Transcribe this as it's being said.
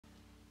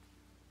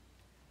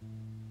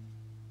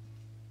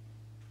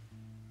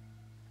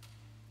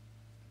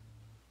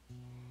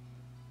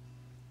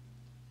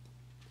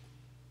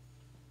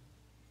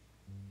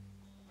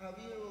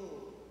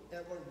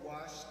ever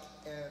watched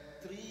a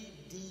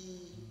 3D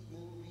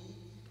movie?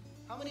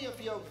 How many of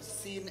you have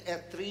seen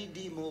a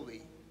 3D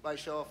movie by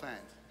show of hands?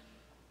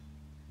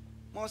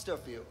 Most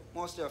of you,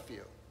 most of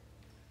you.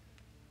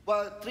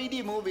 Well,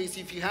 3D movies,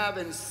 if you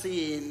haven't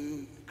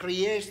seen,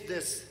 creates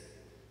this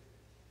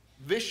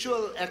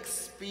visual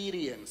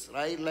experience,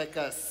 right? Like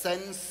a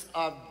sense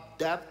of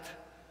depth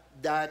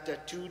that a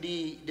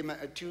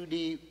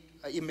 2D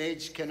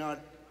image cannot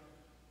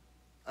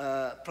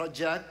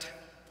project.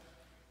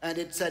 And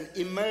it's an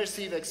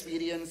immersive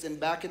experience. And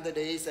back in the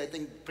days, I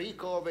think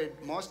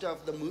pre-COVID, most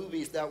of the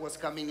movies that was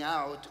coming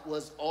out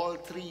was all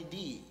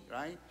 3D,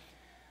 right?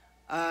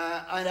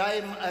 And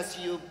as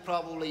you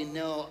probably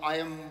know, I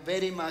am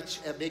very much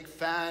a big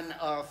fan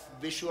of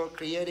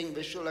creating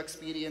visual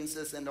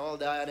experiences and all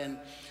that.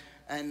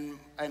 And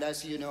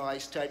as you know, I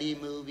study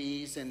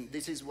movies, and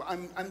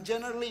I'm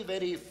generally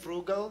very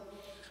frugal,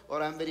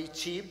 or I'm very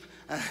cheap.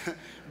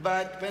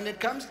 But when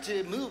it comes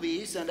to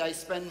movies, and I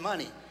spend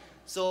money,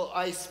 so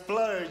I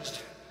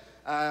splurged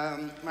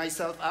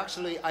myself.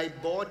 Actually, I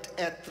bought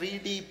a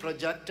 3D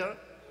projector,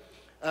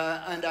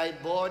 and I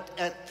bought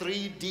a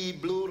 3D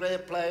Blu-ray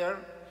player,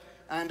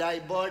 and I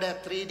bought a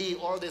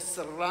 3D, all this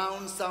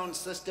surround sound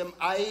system.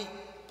 I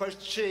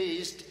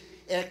purchased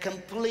a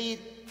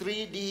complete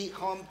 3D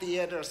home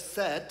theater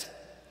set.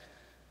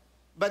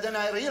 But then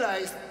I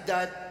realized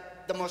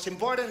that the most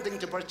important thing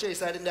to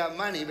purchase, I didn't have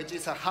money, which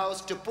is a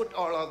house to put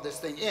all of this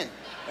thing in,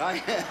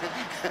 right?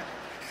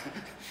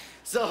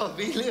 So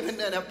we live in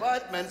an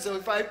apartment, so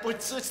if I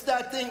switch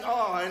that thing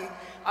on,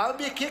 I'll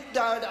be kicked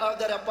out of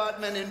that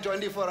apartment in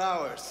 24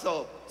 hours.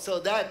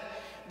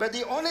 But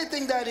the only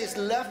thing that is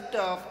left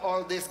of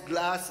all these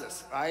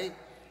glasses, right?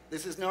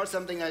 This is not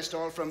something I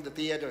stole from the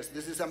theaters.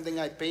 This is something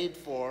I paid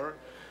for.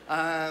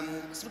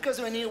 It's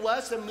because when you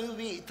watch a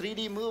movie,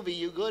 3D movie,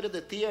 you go to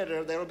the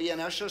theater, there will be an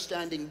usher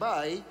standing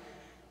by.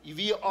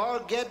 We all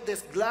get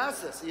these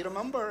glasses, you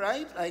remember,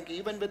 right? Like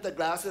even with the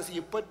glasses,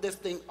 you put this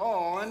thing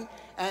on,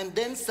 and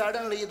then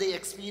suddenly the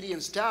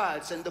experience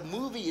starts, and the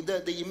movie,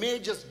 the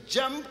images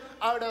jump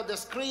out of the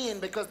screen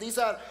because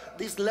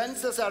these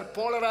lenses are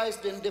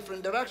polarized in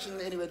different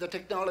directions. Anyway, the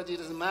technology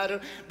doesn't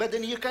matter. But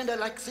then you kind of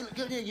like,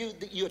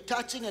 you're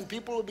touching, and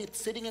people will be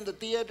sitting in the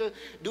theater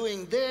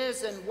doing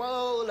this, and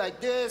whoa,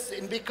 like this,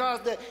 and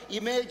because the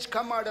image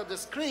come out of the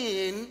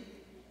screen.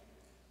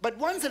 But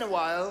once in a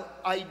while,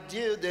 I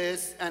do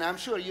this, and I'm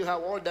sure you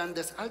have all done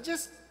this. I'll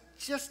just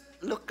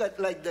look at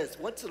like this.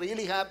 What's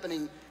really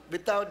happening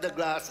without the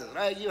glasses,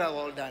 right? You have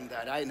all done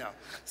that, I know.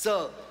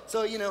 So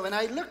you know, when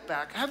I look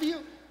back, have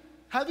you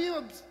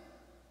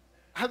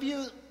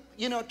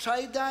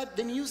tried that?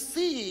 Then you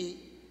see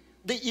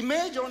the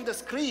image on the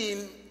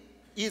screen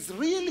is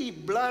really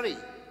blurry.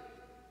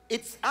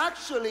 It's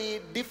actually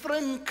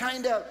different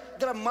kind of,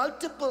 there are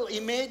multiple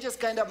images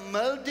kind of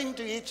melding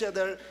to each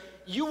other.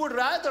 You would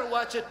rather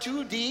watch a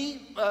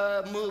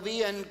 2D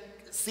movie and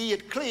see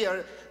it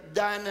clear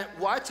than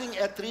watching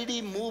a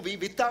 3D movie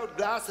without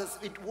glasses.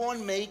 It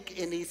won't make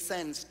any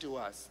sense to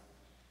us.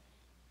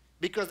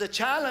 Because the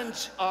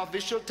challenge of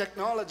visual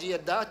technology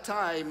at that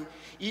time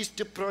is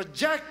to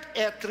project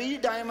a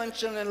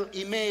 3-dimensional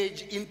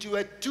image into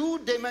a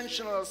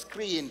 2-dimensional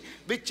screen,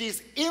 which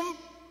is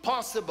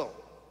impossible.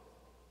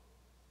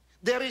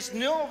 There is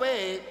no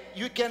way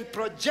you can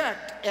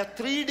project a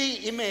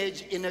 3D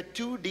image in a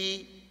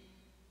 2D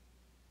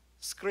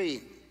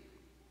screen.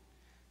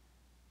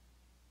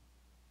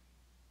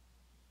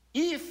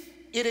 If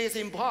it is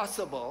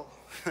impossible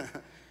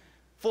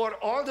for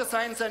all the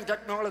science and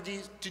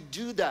technologies to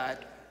do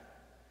that,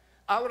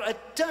 our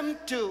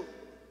attempt to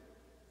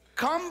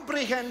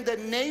comprehend the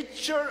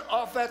nature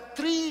of a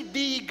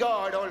 3D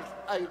God, or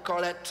I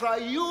call it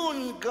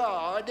triune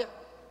God,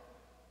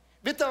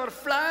 with our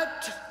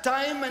flat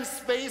time and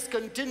space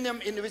continuum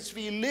in which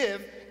we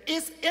live,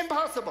 is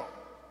impossible.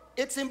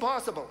 It's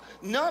impossible.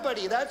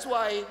 Nobody, that's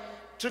why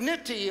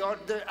Trinity, or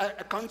the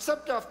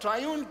concept of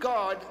triune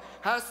God,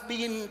 has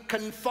been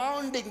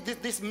confounding.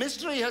 This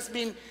mystery has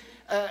been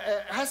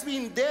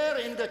there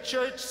in the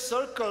church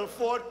circle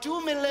for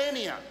 2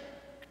 millennia,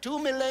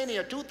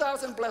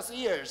 2,000 plus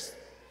years.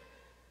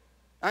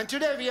 And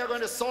today we are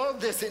going to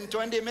solve this in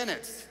 20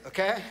 minutes,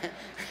 okay?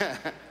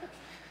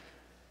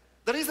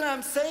 The reason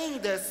I'm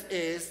saying this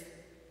is,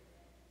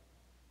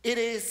 it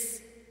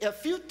is a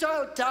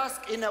futile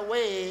task in a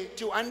way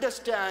to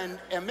understand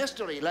a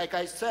mystery. Like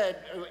I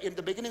said in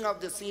the beginning of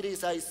the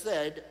series, I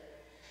said,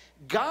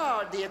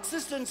 God, the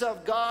existence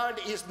of God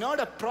is not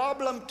a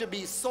problem to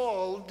be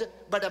solved,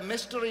 but a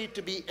mystery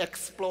to be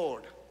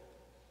explored.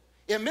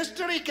 A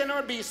mystery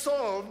cannot be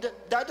solved.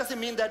 That doesn't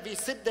mean that we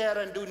sit there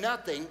and do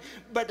nothing,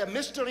 but a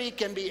mystery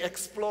can be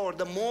explored.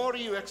 The more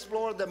you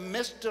explore the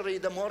mystery,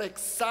 the more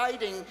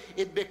exciting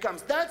it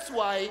becomes. That's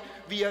why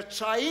we are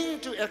trying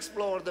to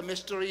explore the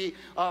mystery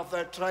of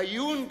a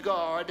triune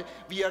God.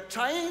 We are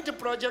trying to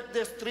project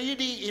this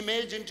 3D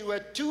image into a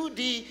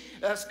 2D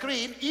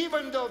screen,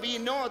 even though we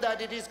know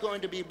that it is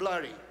going to be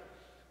blurry.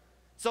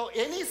 So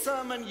any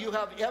sermon you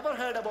have ever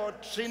heard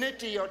about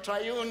Trinity or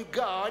Triune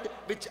God,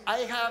 which I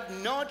have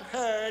not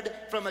heard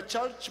from a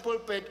church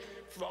pulpit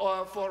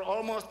for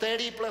almost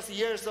 30 plus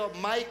years of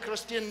my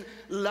Christian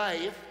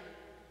life,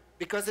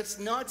 because it's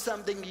not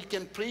something you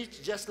can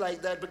preach just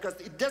like that, because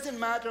it doesn't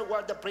matter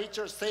what the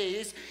preacher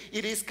says,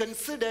 it is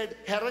considered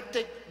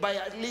heretic by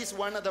at least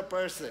one other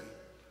person.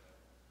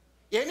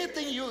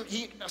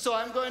 So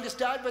I'm going to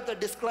start with a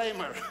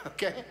disclaimer,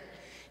 okay?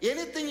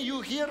 Anything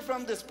you hear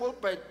from this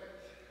pulpit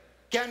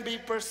can be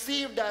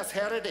perceived as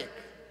heretic.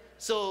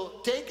 So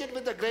take it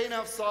with a grain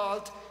of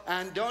salt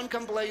and don't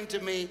complain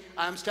to me.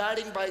 I'm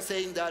starting by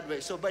saying that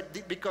way.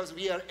 Because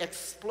we are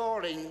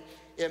exploring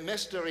a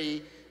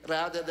mystery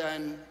rather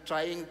than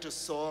trying to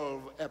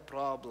solve a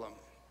problem.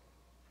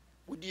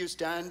 Would you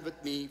stand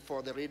with me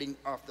for the reading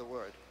of the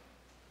word?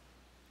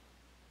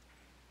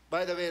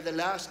 By the way, the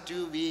last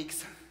 2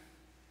 weeks,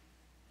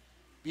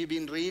 we've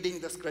been reading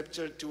the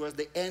scripture towards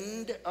the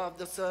end of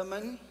the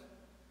sermon,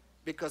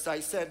 because I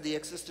said the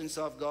existence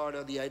of God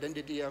or the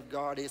identity of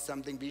God is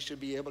something we should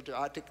be able to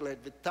articulate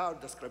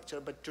without the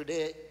scripture. But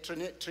today,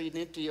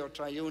 Trinity or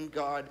Triune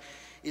God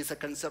is a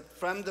concept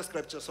from the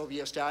scripture, so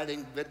we are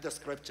starting with the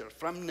scripture.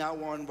 From now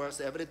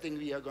onwards, everything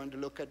we are going to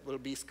look at will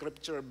be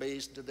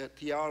scripture-based, the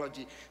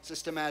theology,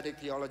 systematic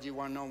theology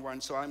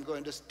 101. So I'm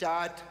going to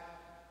start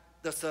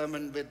the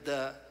sermon with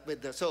the.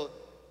 So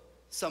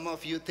some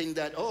of you think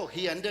that, oh,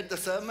 he ended the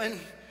sermon.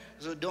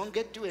 So don't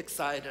get too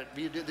excited.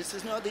 This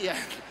is not the end.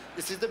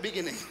 This is the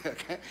beginning,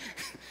 okay?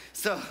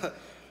 So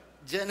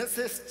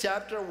Genesis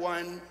chapter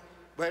 1,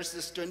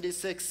 verses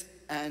 26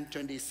 and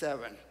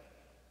 27.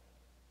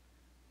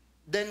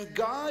 Then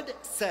God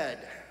said,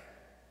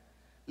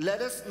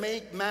 let us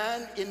make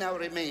man in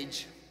our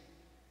image,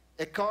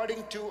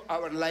 according to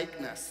our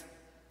likeness,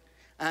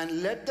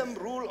 and let them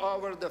rule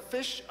over the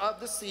fish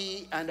of the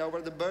sea and over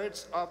the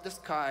birds of the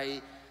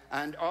sky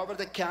and over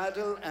the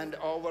cattle and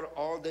over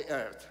all the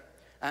earth,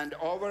 and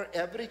over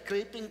every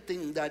creeping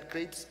thing that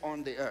creeps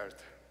on the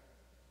earth.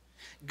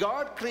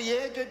 God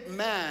created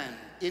man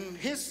in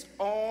his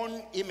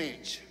own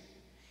image.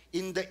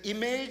 In the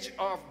image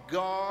of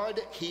God,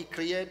 he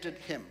created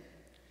him.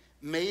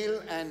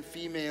 Male and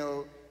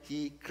female,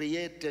 he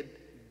created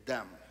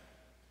them.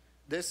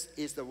 This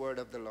is the word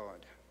of the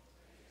Lord.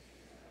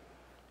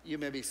 You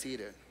may be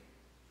seated.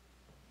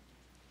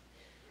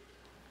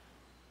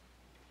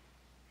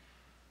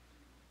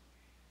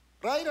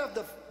 Right off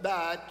the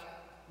bat,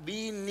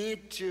 we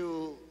need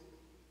to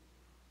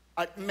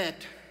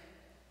admit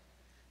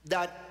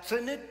that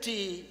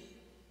Trinity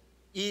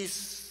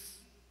is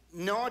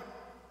not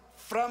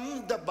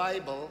from the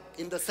Bible,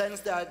 in the sense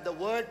that the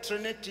word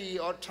Trinity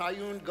or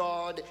Triune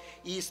God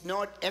is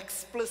not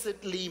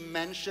explicitly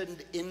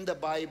mentioned in the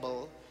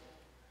Bible,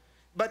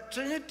 but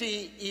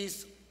Trinity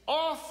is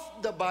of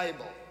the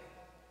Bible.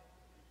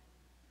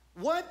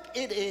 What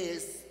it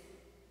is,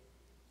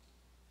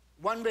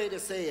 one way to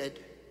say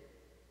it,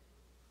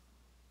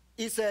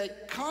 is a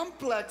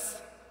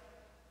complex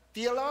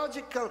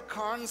theological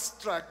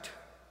construct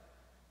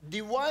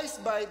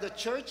devised by the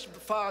church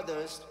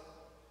fathers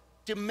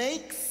to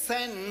make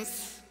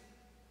sense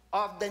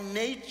of the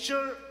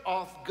nature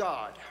of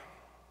God.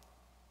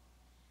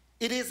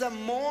 It is a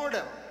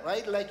model,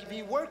 right? Like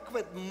we work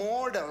with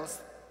models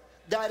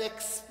that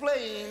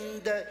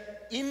explain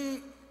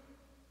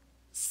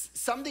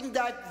something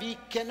that we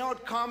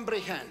cannot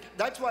comprehend.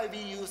 That's why we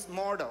use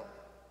model.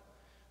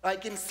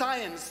 Like in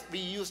science, we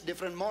use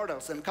different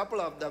models, and a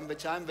couple of them,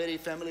 which I'm very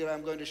familiar.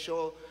 I'm going to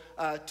show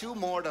 2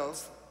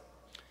 models,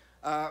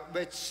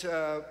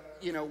 the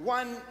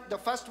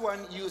first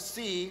one you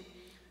see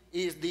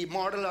is the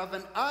model of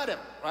an atom,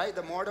 right?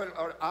 The model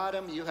or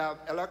atom, you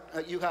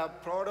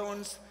have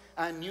protons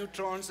and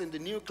neutrons in the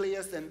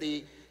nucleus, and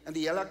the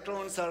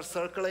electrons are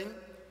circling.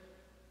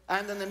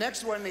 And then the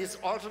next one is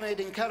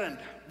alternating current,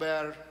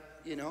 where,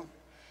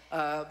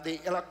 the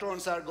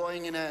electrons are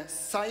going in a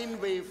sine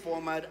wave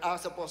format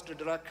as opposed to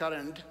direct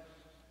current.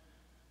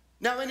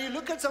 Now, when you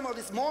look at some of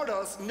these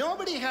models,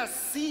 nobody has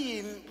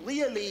seen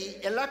really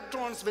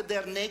electrons with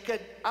their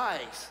naked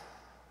eyes.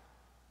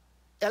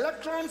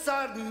 Electrons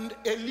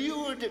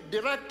elude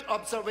direct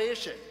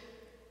observation,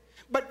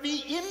 but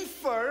we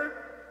infer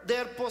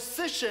their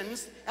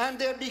positions and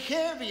their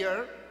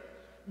behavior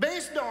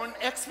based on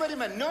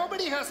experiment.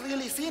 Nobody has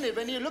really seen it.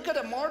 When you look at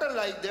a model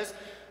like this,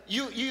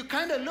 you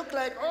kind of look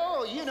like,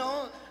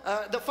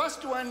 the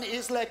first one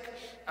is like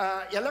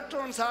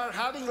electrons are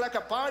having like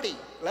a party,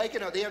 like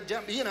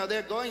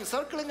they're going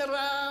circling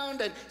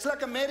around, and it's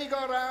like a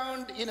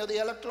merry-go-round. The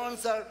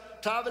electrons are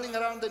traveling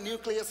around the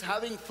nucleus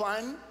having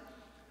fun.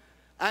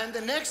 And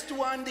the next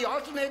one, the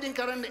alternating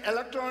current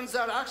electrons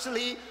are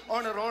actually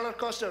on a roller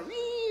coaster.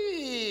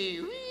 Wee,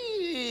 wee,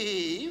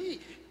 wee.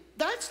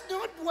 That's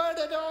not what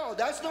at all.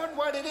 That's not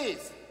what it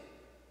is.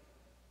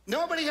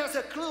 Nobody has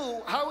a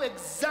clue how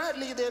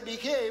exactly they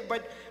behave,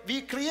 but we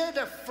create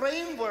a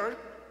framework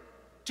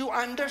to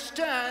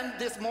understand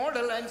this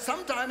model, and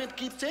sometimes it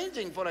keeps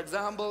changing. For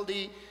example,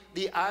 the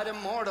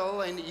atom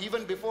model, and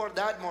even before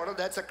that model,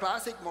 that's a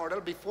classic model.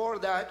 Before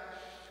that,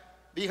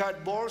 We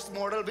had Bohr's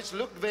model, which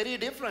looked very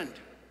different.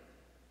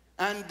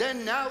 And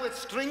then now with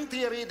string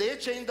theory, they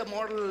changed the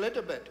model a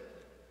little bit.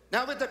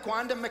 Now with the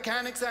quantum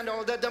mechanics and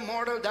all that, that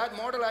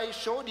model I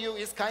showed you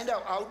is kind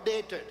of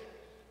outdated.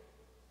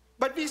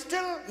 But we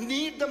still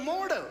need the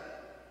model.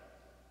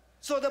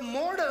 So the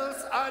models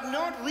are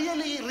not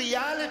really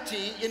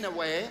reality in a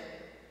way,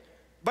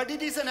 but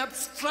it is an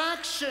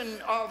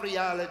abstraction of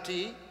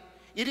reality.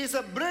 It is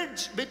a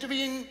bridge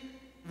between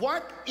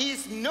what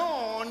is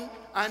known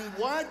and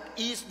what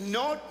is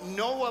not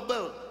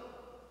knowable.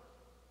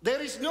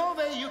 There is no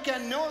way you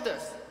can know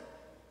this.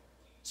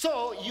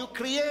 So you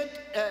create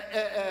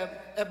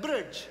a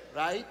bridge,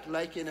 right?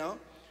 Like,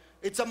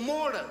 it's a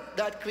model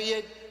that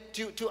creates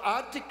to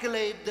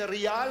articulate the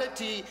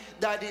reality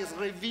that is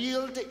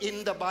revealed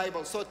in the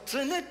Bible. So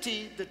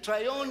Trinity, the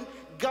triune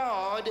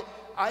God,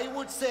 I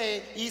would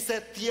say, is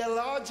a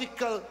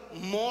theological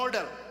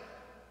model.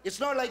 It's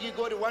not like you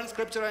go to one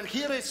scripture and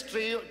here is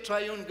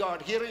triune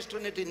God, here is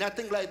Trinity,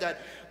 nothing like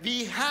that.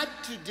 We had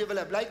to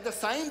develop, like the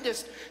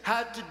scientists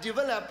had to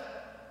develop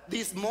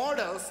these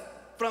models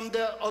from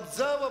the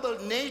observable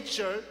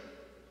nature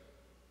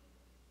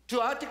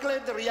to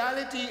articulate the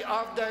reality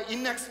of the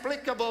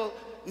inexplicable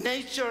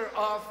nature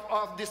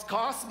of this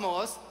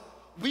cosmos.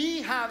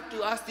 We have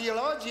to, as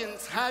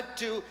theologians, had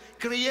to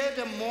create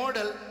a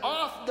model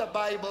of the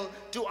Bible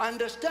to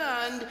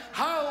understand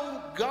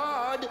how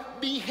God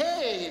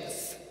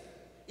behaves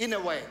in a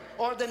way,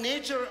 or the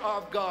nature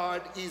of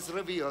God is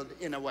revealed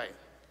in a way.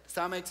 Does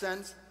that make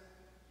sense?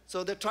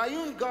 So the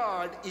triune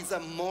God is a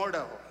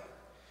model.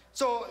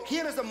 So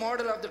here is the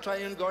model of the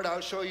triune God.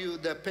 I'll show you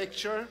the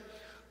picture.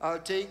 I'll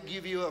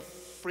give you a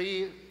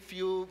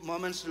few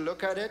moments to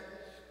look at it.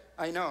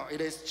 I know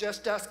it is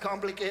just as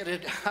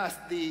complicated as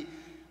the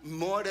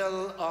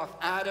model of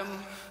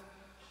Adam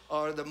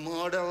or the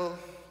model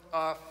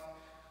of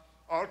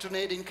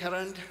alternating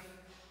current.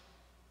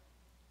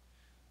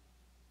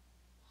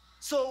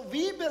 So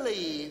we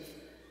believe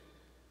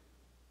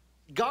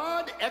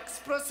God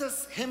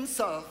expresses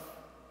himself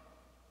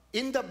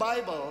in the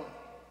Bible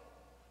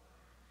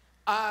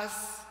as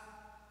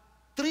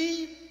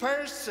three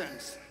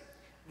persons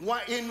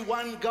in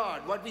one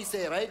God. What we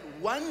say, right?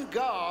 One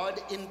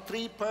God in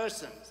three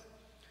persons.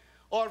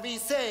 Or we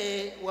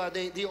say, well,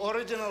 the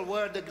original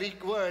word, the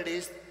Greek word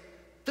is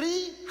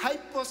three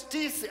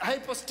hypostasis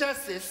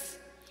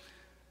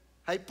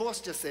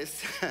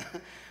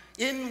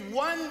in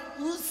one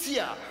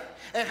ousia.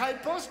 A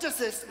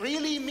hypostasis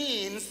really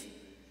means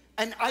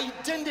an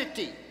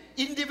identity,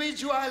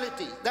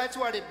 individuality. That's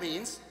what it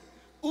means.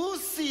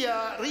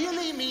 Ousia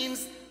really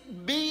means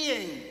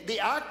being, the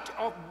act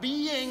of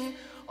being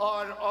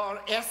or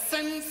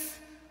essence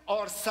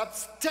or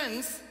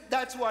substance.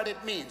 That's what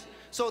it means.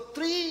 So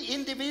three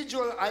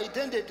individual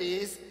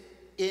identities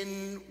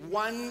in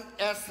one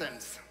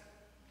essence.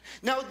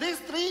 Now these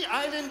three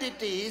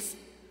identities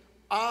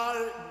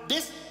are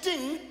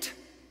distinct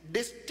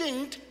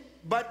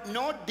but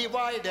not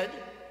divided.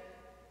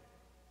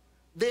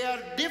 They are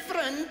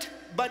different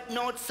but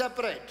not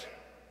separate.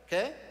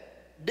 Okay?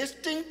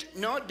 Distinct,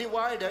 not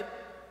divided.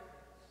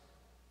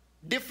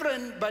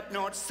 Different but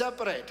not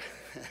separate.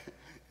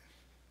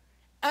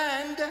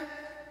 And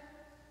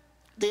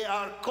they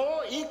are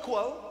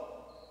co-equal,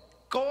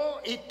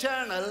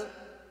 co-eternal,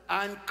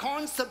 and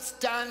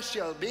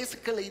consubstantial.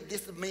 Basically,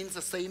 this means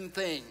the same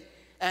thing,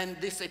 and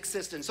this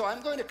existence. So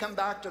I'm going to come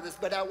back to this,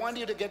 but I want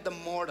you to get the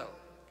model.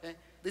 Okay?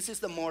 This is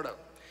the model.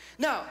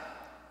 Now,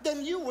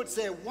 then you would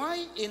say,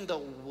 why in the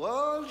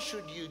world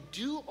should you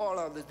do all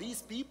of this?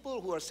 These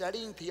people who are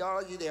studying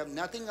theology, they have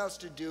nothing else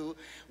to do.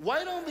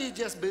 Why don't we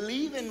just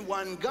believe in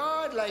one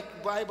God,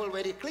 like Bible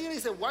very clearly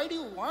says? Why do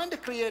you want to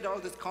create all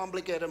this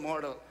complicated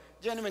model?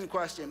 Genuine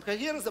question. Because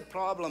here is the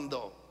problem,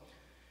 though.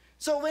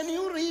 So when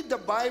you read the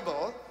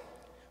Bible,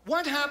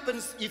 what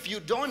happens if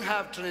you don't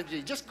have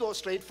Trinity? Just go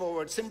straight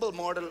forward, simple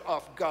model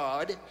of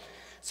God.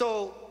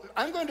 So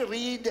I'm going to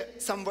read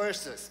some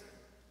verses.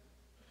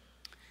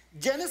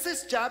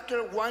 Genesis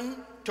chapter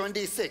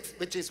 1:26,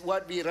 which is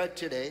what we read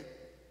today,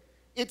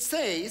 it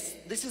says,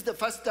 this is the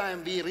first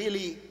time we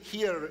really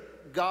hear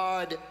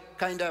God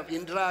kind of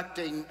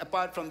interacting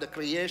apart from the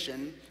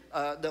creation,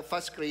 the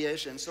first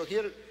creation. So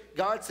here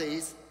God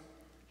says,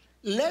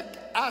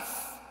 let us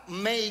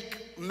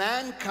make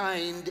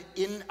mankind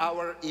in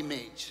our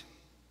image.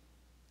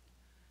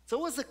 So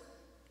it was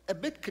a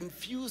bit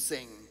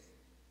confusing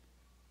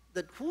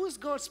that who is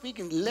God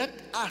speaking? Let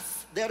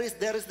us. There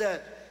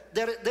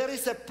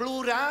is a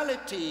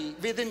plurality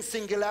within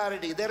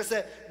singularity. There is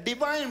a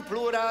divine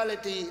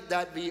plurality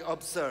that we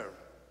observe.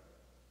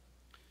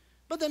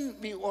 But then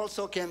we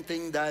also can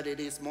think that it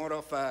is more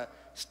of a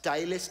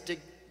stylistic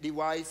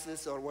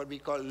devices or what we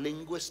call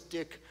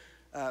linguistic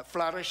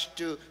flourish,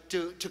 to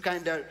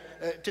kind of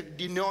to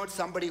denote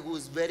somebody who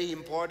is very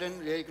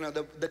important. You know,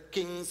 the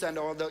kings and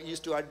all that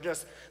used to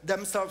address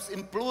themselves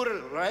in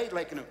plural, right?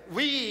 Like, you know,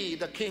 we,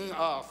 the king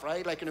of,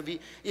 right? Like, you know, we,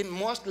 in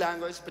most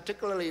languages,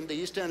 particularly in the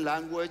Eastern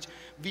language,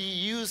 we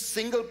use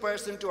single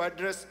person to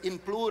address in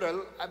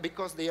plural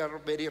because they are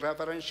very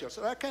reverential.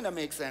 So that kind of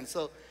makes sense.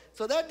 So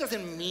that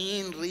doesn't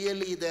mean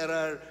really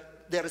there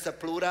is a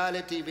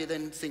plurality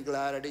within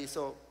singularity.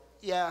 So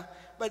yeah,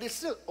 but it's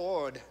still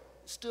odd.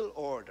 Still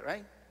odd,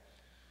 right?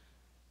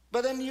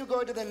 But then you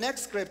go to the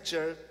next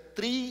scripture,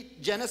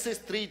 Genesis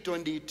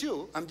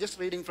 3:22. I'm just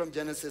reading from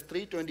Genesis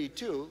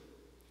 3:22.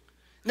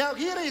 Now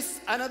here is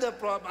another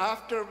problem.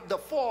 After the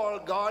fall,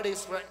 God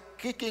is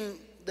kicking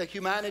the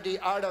humanity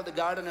out of the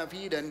Garden of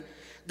Eden.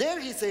 There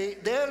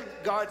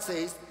God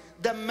says,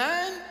 the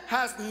man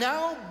has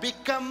now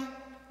become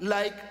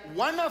like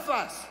one of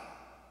us.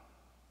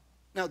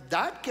 Now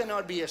that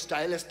cannot be a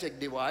stylistic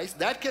device.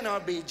 That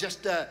cannot be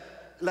just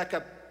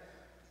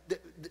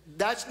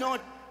that's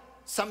not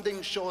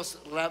something shows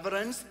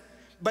reverence,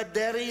 but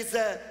there is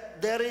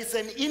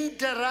an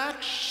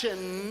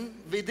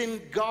interaction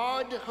within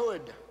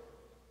Godhood.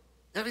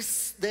 There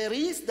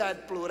is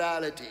that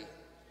plurality.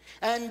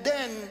 And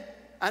then,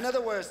 in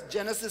other words,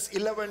 Genesis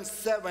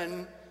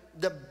 11:7,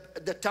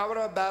 the Tower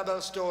of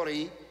Babel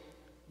story,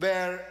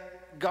 where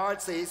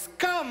God says,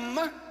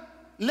 come,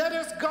 let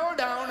us go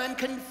down and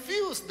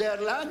confuse their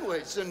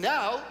language. So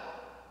now,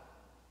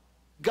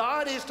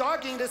 God is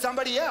talking to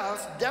somebody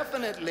else,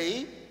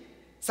 definitely,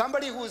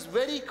 somebody who is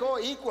very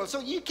co-equal. So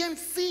you can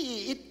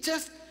see it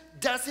just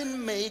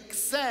doesn't make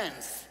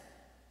sense.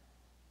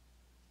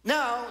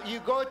 Now you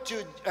go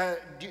to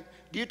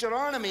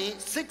Deuteronomy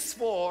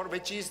 6:4,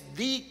 which is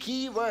the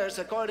key verse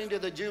according to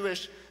the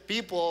Jewish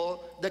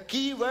people, the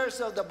key verse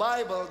of the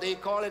Bible. They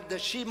call it the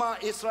Shema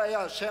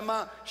Israel,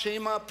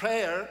 Shema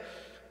prayer,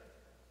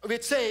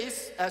 which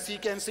says, as you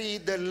can see,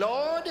 the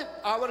Lord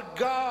our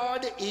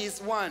God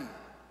is one.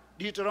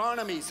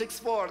 Deuteronomy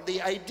 6:4,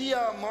 the idea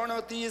of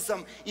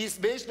monotheism is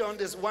based on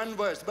this one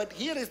verse. But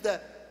here is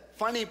the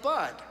funny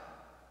part.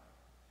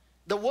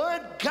 The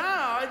word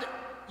God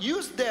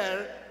used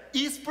there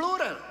is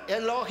plural,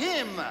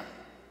 Elohim.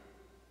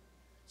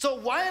 So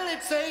while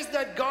it says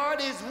that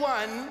God is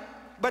one,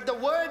 but the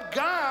word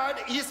God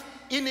is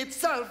in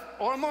itself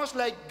almost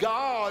like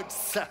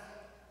gods.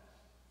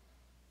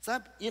 So,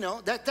 you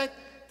know, that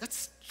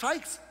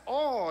strikes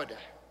odd.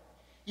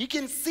 You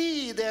can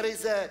see there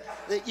is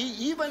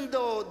even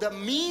though the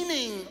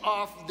meaning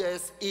of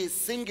this is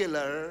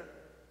singular,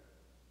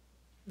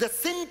 the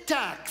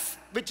syntax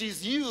which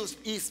is used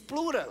is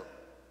plural.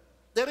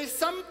 There is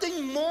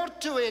something more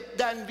to it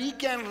than we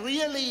can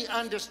really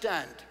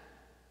understand,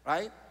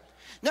 right?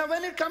 Now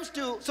when it comes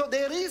to, so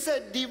there is a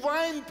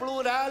divine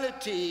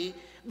plurality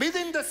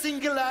within the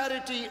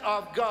singularity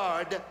of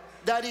God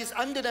that is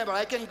undeniable.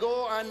 I can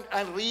go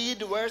and read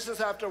verses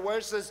after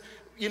verses,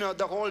 you know,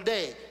 the whole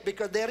day,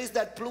 because there is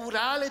that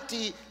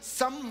plurality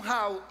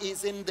somehow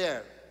is in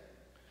there.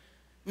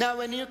 Now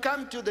when you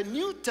come to the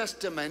New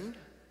Testament,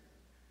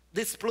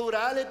 this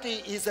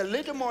plurality is a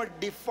little more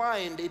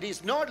defined. It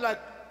is not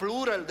like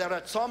plural, there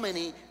are so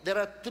many. There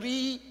are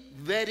three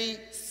very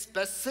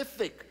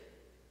specific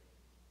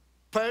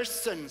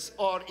persons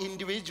or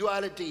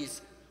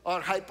individualities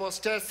or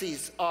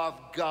hypostases of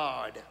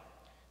God.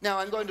 Now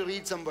I'm going to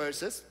read some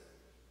verses.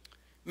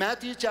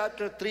 Matthew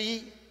chapter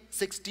 3,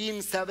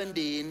 16,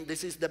 17,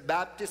 this is the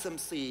baptism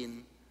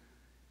scene.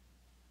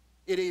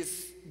 It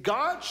is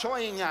God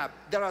showing up.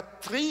 There are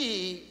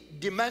three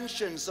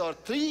dimensions or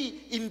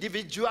three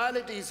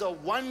individualities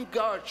of one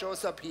God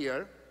shows up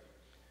here.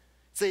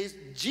 It says,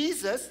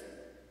 Jesus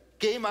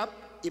came up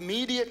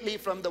immediately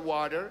from the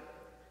water.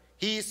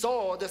 He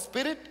saw the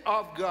Spirit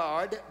of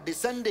God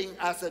descending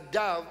as a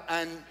dove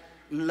and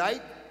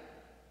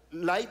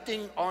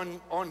lighting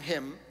on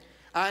him.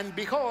 And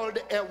behold,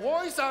 a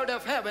voice out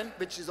of heaven,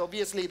 which is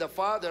obviously the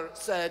Father,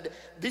 said,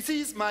 "This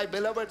is my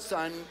beloved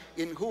Son,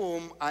 in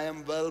whom I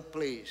am well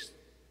pleased."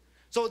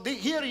 So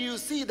here you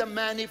see the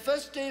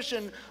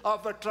manifestation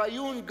of a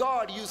triune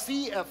God. You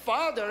see a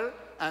Father,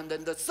 and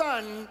then the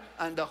Son,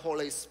 and the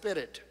Holy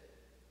Spirit,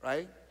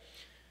 right?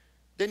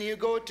 Then you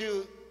go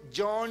to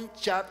John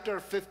chapter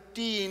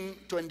 15,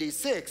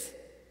 26.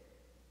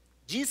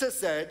 Jesus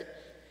said,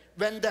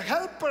 "When the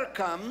Helper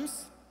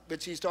comes,"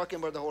 which he's talking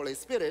about the Holy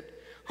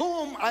Spirit,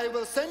 "whom I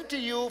will send to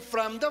you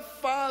from the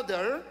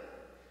Father,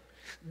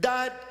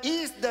 that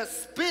is the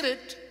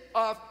Spirit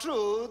of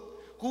truth,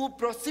 who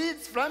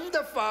proceeds from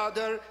the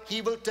Father,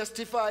 he will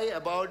testify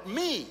about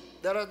me."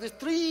 There are the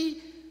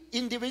three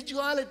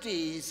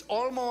individualities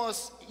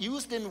almost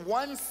used in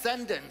one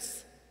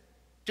sentence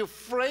to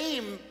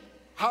frame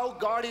how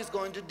God is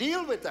going to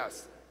deal with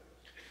us.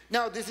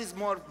 Now this is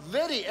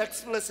very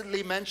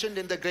explicitly mentioned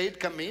in the Great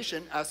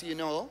Commission, as you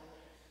know.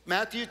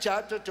 Matthew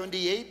chapter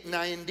 28,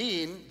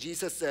 19,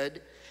 Jesus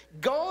said,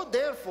 "Go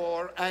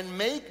therefore and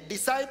make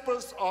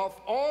disciples of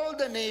all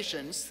the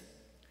nations,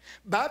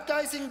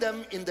 baptizing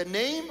them in the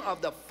name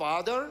of the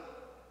Father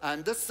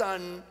and the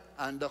Son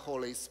and the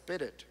Holy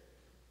Spirit."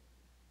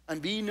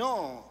 And we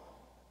know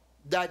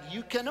that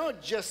you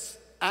cannot just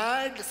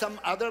add some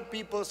other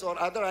people's or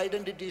other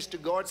identities to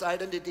God's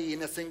identity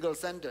in a single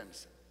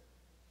sentence.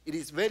 It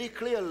is very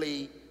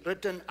clearly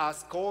written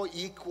as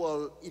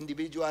co-equal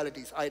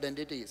individualities,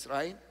 identities,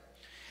 right?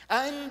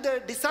 And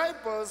the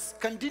disciples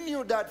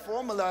continued that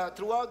formula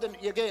throughout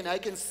again, I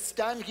can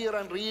stand here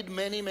and read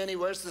many, many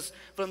verses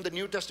from the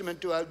New Testament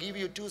too. I'll give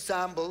you two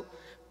samples.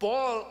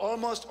 Paul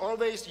almost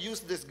always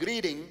used this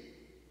greeting.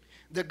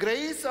 The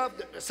grace of,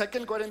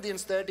 2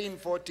 Corinthians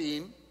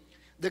 13:14,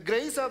 the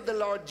grace of the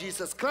Lord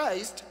Jesus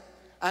Christ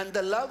and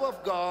the love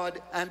of God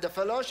and the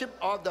fellowship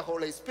of the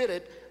Holy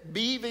Spirit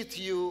be with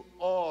you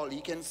all.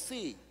 You can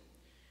see.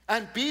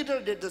 And Peter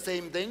did the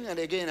same thing, and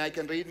again I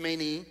can read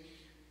many.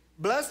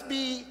 Blessed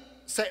be,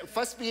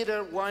 1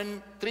 Peter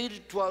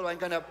 1:3-12, I'm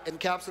kind of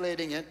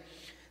encapsulating it.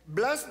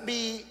 Blessed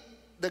be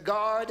the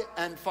God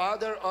and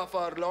Father of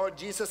our Lord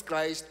Jesus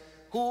Christ,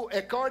 who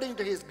according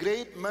to his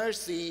great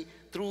mercy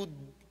through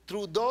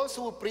those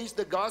who preach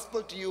the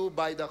gospel to you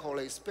by the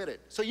Holy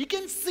Spirit. So you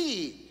can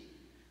see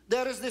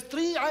there is these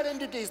three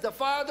identities, the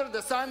Father,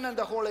 the Son, and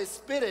the Holy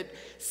Spirit,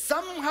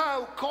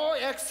 somehow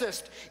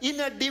coexist in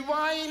a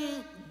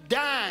divine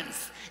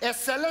dance, a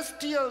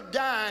celestial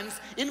dance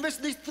in which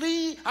these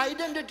three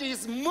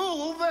identities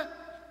move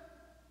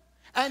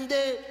and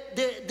they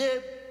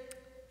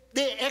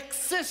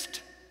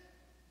exist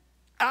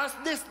as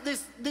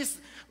this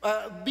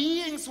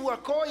beings who are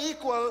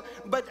co-equal,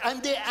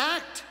 and they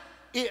act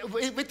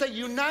with a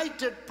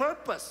united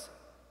purpose.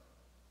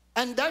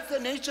 And that's the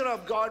nature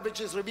of God, which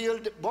is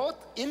revealed both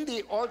in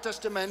the Old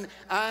Testament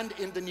and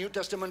in the New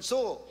Testament.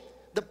 So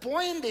the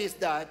point is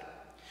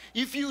that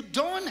if you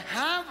don't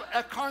have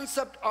a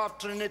concept of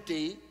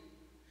Trinity,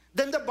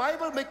 then the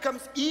Bible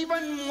becomes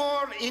even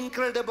more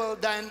incredible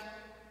than,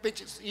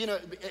 which is,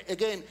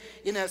 again,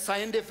 in a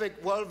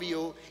scientific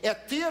worldview, a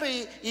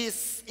theory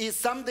is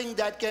something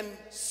that can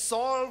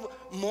solve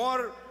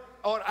more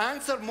or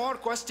answer more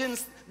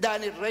questions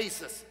than it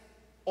raises.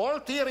 All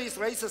theories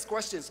raises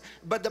questions,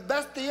 but the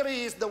best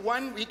theory is the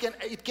one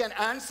it can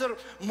answer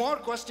more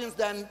questions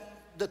than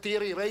the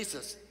theory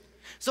raises.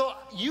 So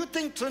you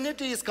think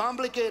Trinity is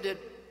complicated,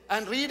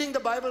 and reading the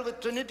Bible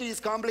with Trinity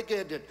is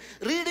complicated.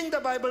 Reading the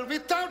Bible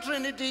without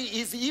Trinity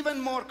is even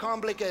more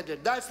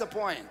complicated. That's the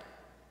point.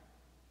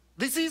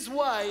 This is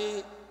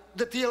why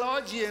the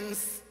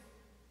theologians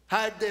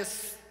had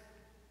this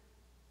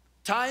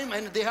time,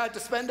 and they had to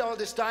spend all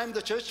this time,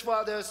 the church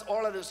fathers,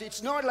 all of this.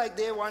 It's not like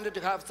they wanted to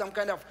have some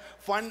kind of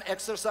fun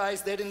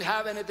exercise. They didn't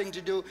have anything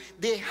to do.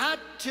 They had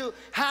to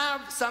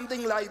have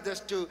something like this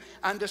to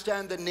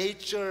understand the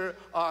nature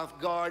of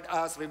God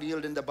as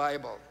revealed in the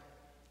Bible.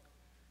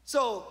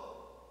 So,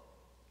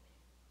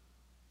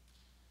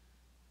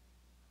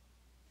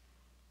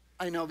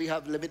 I know we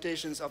have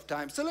limitations of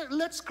time. So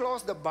let's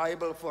close the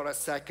Bible for a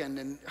second.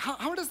 And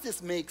how does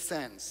this make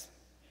sense?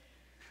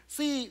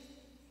 See,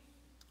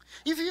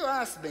 if you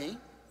ask me,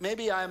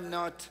 maybe I'm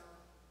not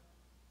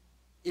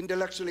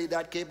intellectually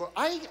that capable.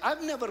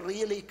 I've never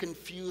really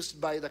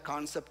confused by the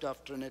concept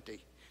of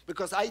Trinity,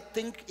 because I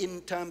think in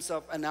terms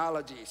of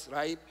analogies,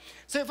 right?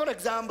 Say, for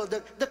example,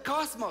 the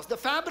cosmos, the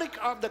fabric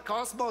of the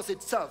cosmos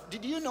itself.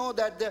 Did you know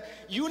that the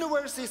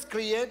universe is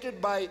created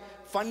by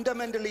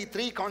fundamentally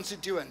three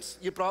constituents?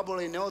 You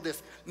probably know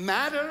this.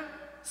 Matter,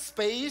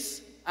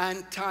 space,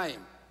 and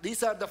time.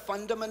 These are the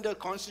fundamental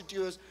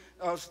constituents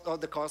of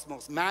the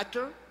cosmos.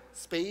 Matter,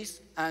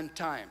 space, and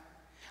time.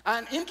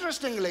 And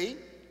interestingly,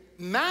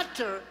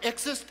 matter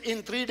exists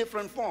in three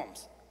different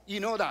forms. You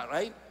know that,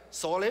 right?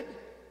 Solid,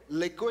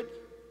 liquid,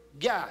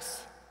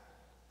 gas.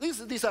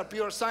 These are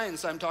pure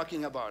science I'm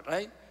talking about,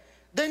 right?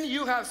 Then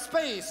you have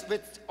space,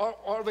 which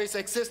always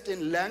exists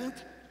in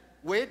length,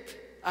 width,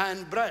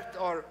 and breadth,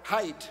 or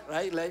height,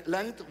 right? Like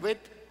length,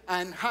 width,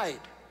 and height.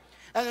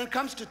 And when it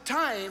comes to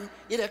time,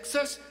 it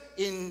exists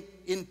in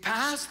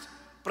past,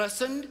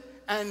 present,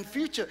 and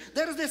future.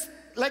 There is this,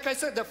 like I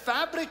said, the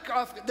fabric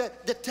of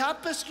the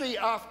tapestry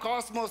of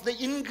cosmos, the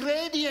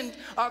ingredient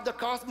of the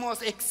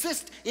cosmos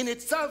exists in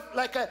itself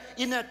like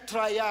in a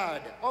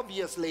triad.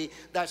 Obviously,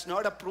 that's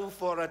not a proof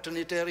for a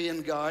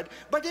Trinitarian God,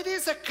 but it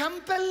is a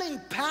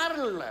compelling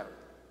parallel.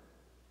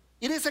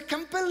 It is a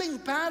compelling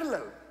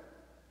parallel.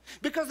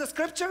 Because the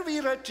scripture we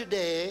read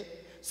today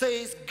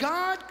says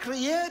God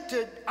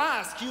created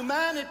us,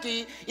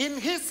 humanity, in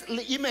his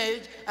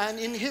image and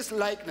in his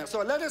likeness.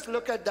 So let us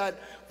look at that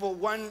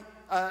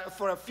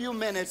for a few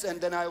minutes, and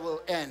then I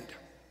will end.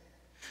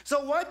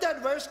 So what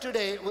that verse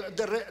today,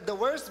 the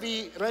verse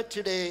we read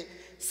today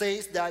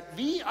says that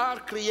we are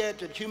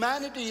created,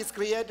 humanity is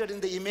created in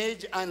the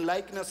image and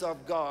likeness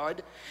of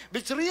God,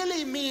 which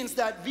really means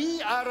that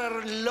we are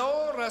a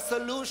low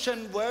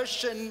resolution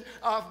version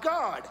of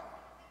God,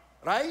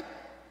 right?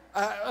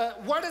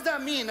 What does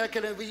that mean?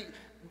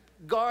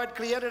 God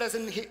created us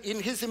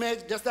in his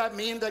image. Does that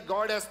mean that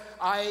God has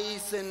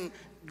eyes and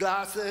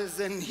glasses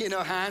and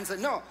hands?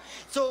 And no.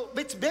 So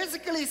which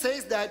basically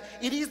says that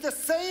it is the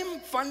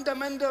same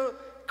fundamental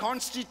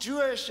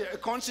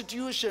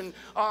constitution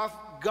of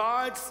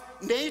God's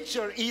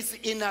nature is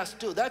in us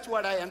too. That's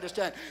what I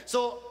understand.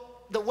 So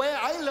the way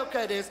I look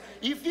at it is,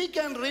 if we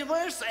can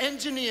reverse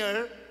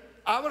engineer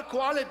our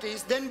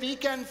qualities, then we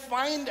can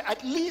find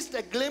at least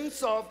a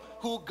glimpse of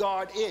who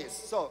God is.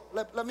 So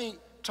let me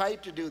try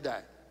to do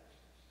that.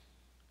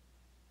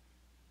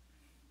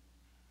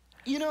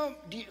 You know,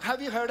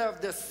 have you heard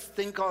of this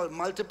thing called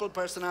multiple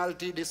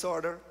personality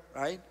disorder,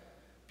 right?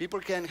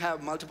 People can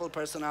have multiple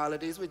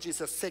personalities, which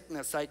is a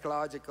sickness,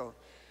 psychological.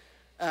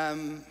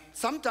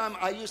 Sometimes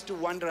I used to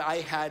wonder I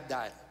had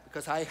that,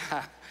 because I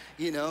have,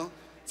 you know,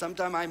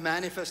 sometimes I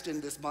manifest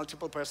in this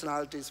multiple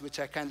personalities, which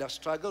I kind of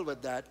struggle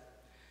with that.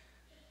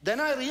 Then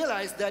I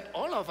realized that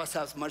all of us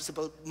have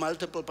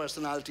multiple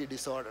personality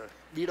disorder.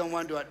 We don't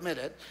want to admit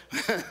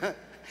it.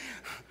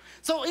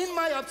 So in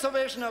my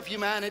observation of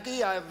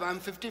humanity, I'm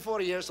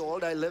 54 years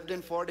old. I lived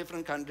in 4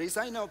 different countries.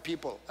 I know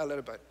people a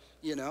little bit,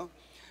 you know.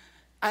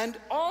 And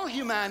all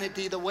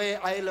humanity, the way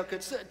I look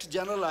at it, to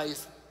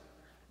generalize,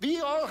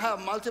 we all have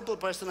multiple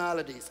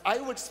personalities. I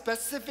would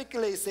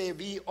specifically say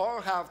we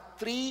all have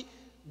 3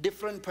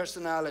 different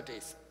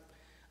personalities.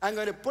 I'm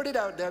going to put it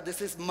out there.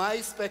 This is my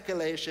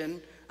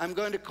speculation. I'm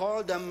going to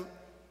call them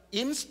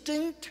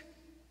instinct,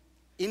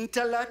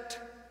 intellect,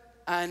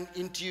 and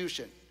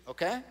intuition,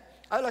 okay?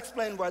 I'll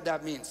explain what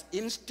that means.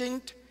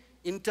 Instinct,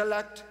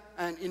 intellect,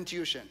 and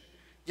intuition.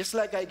 Just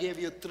like I gave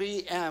you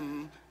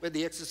 3M with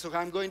the exercise, so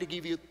I'm going to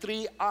give you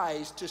 3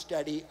 I's to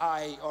study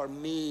I or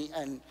me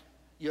and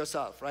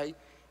yourself, right?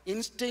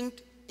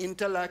 Instinct,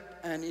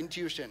 intellect, and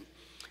intuition.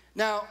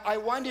 Now, I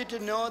want you to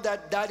know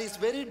that that is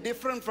very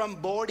different from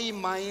body,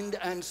 mind,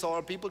 and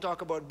soul. People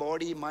talk about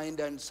body, mind,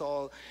 and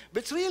soul,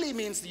 which really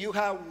means you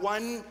have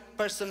one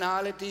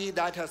personality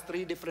that has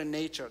 3 different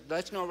nature.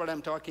 That's not what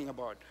I'm talking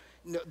about.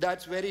 No,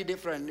 that's very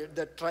different,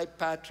 the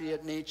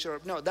tripatriate nature.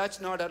 No,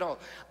 that's not at all.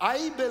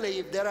 I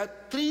believe there are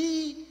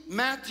 3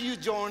 Matthew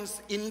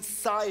Jones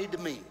inside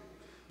me.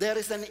 There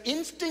is an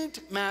instinct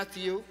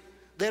Matthew,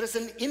 there is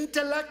an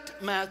intellect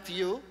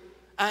Matthew,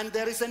 and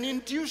there is an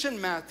intuition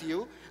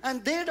Matthew,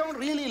 and they don't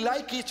really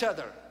like each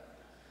other.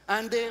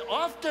 And they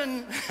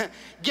often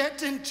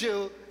get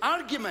into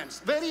arguments,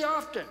 very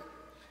often.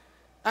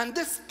 And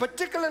this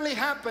particularly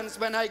happens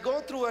when I go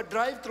through a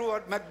drive-thru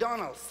at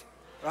McDonald's,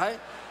 right?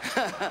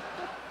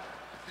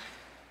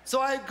 So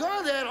I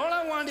go there, all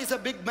I want is a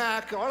Big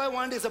Mac, all I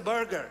want is a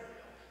burger.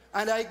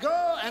 And I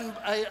go and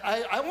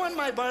I want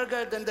my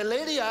burger, then the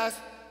lady asks,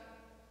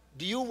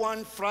 do you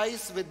want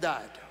fries with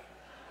that,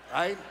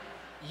 right?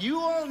 You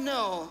all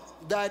know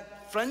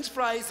that French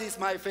fries is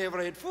my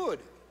favorite food,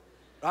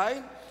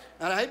 right?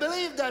 And I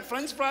believe that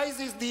French fries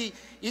is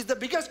the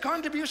biggest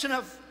contribution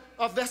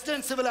of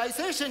Western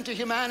civilization to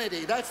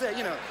humanity. That's it,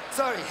 you know,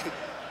 sorry.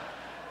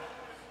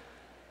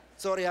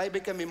 Sorry, I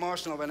become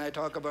emotional when I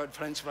talk about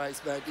French fries,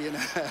 but you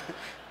know.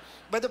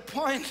 But the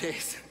point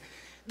is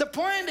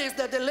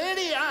that the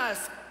lady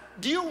asks,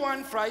 do you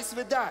want fries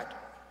with that?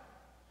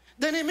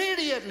 Then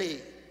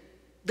immediately,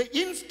 the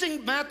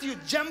instinct Matthew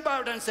jump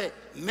out and say,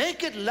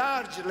 make it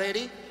large,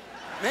 lady.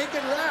 Make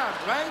it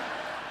large, right?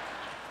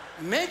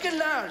 Make it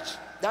large.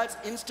 That's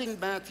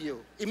instinct Matthew,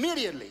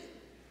 immediately.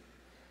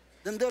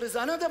 Then there is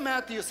another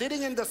Matthew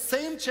sitting in the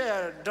same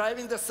chair,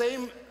 driving the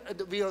same,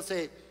 we'll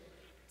say,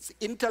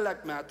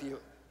 intellect Matthew.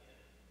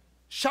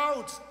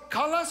 Shouts,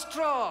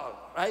 cholesterol,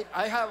 right?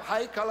 I have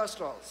high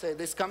cholesterol. Say,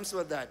 this comes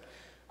with that.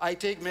 I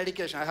take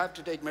medication. I have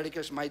to take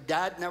medication. My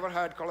dad never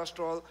had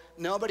cholesterol.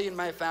 Nobody in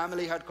my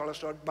family had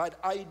cholesterol, but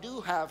I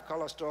do have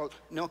cholesterol.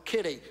 No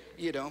kidding,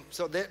 you know.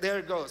 So there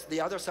it goes, the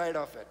other side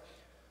of it.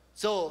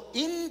 So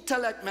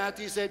intellect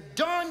Matthew said,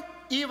 don't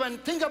even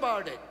think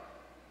about it.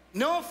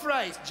 No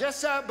fries,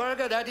 just a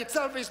burger. That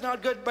itself is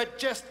not good, but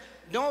just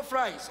no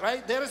fries,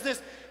 right? There is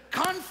this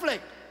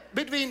conflict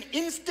between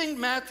instinct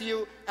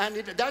Matthew and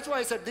that's why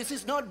I said this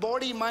is not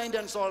body, mind,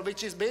 and soul,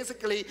 which is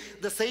basically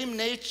the same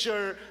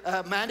nature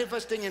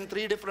manifesting in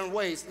 3 different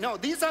ways. No,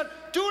 these are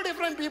 2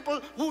 different people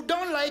who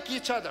don't like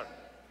each other,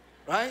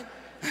 right?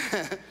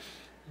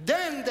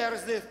 Then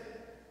there's this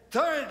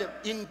third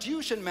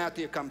intuition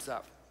Matthew comes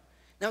up.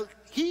 Now,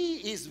 he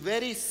is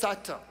very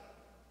subtle.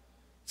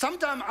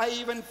 Sometimes I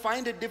even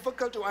find it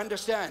difficult to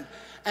understand.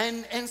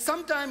 And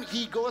sometimes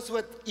he goes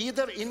with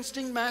either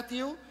instinct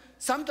Matthew,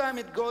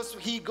 sometimes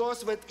he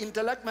goes with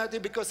intellect Matthew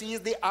because he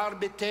is the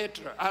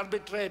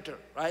arbitrator,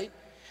 right?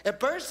 A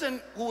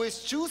person who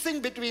is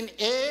choosing between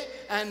A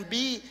and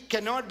B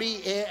cannot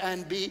be A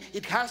and B.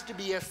 It has to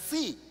be a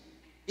C.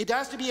 It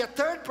has to be a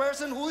third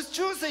person who is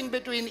choosing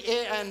between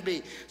A and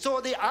B. So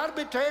the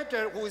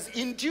arbitrator, who is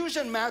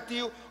intuition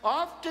Matthew,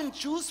 often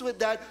chooses with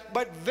that,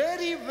 but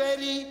very,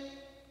 very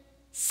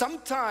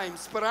sometimes,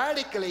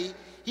 sporadically,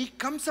 he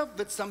comes up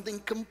with something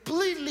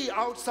completely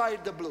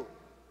outside the blue.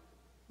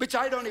 Which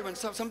I don't even,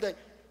 sometimes,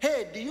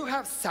 hey, do you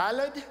have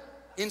salad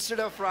instead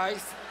of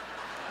fries?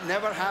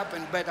 Never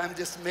happened, but I'm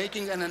just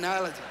making an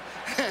analogy.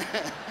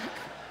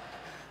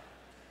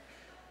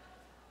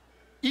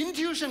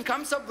 Intuition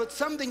comes up with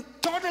something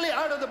totally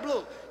out of the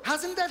blue.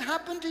 Hasn't that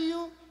happened to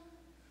you?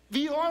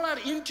 We all are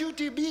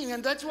intuitive beings,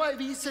 and that's why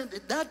we said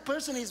that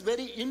person is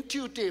very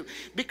intuitive,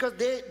 because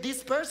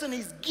this person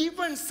is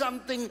given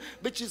something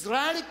which is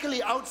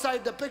radically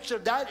outside the picture.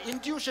 That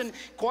intuition,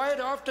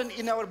 quite often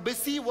in our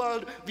busy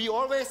world, we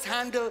always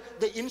handle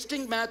the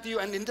instinct Matthew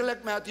and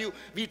intellect Matthew.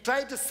 We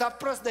try to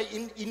suppress the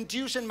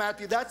intuition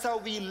Matthew. That's how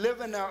we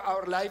live in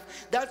our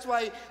life. That's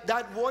why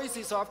that voice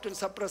is often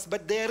suppressed.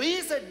 But there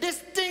is a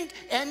distinct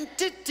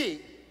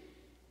entity,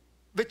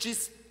 which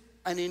is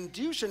an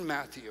intuition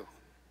Matthew.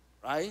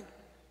 Right?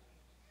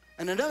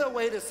 And another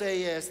way to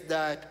say is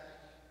that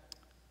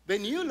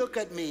when you look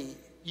at me,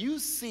 you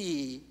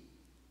see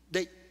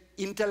the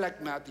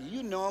intellect Matthew.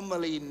 You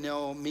normally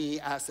know me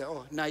as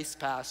a nice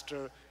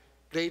pastor,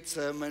 great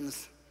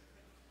sermons,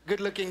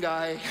 good-looking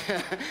guy,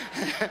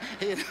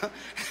 you know,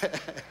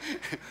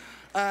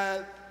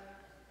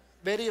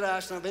 very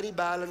rational, very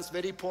balanced,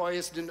 very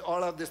poised, and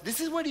all of this.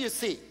 This is what you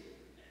see.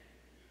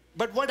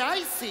 But what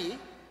I see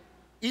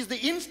is the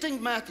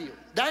instinct Matthew.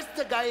 That's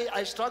the guy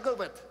I struggle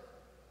with.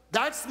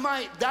 That's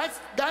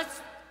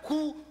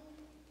who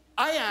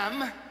I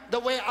am, the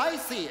way I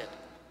see it.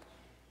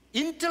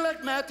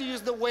 Intellect Matthew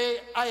is the way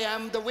I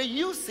am, the way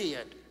you see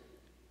it.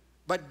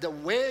 But the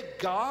way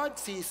God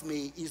sees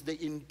me is the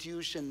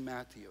intuition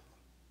Matthew.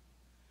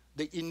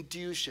 The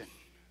intuition.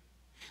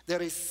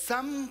 There is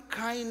some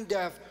kind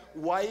of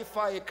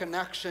Wi-Fi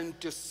connection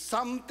to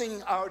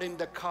something out in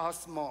the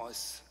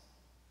cosmos.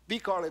 We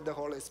call it the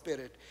Holy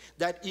Spirit.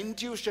 That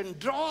intuition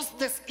draws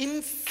this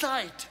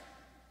insight.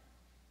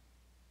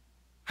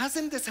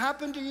 Hasn't this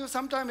happened to you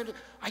sometime?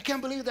 I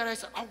can't believe that. I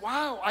said, oh,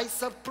 wow, I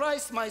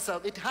surprised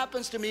myself. It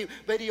happens to me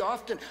very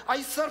often.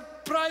 I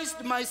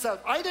surprised myself.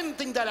 I didn't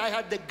think that I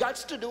had the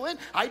guts to do it.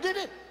 I did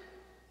it.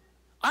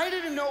 I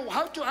didn't know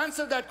how to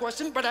answer that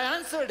question, but I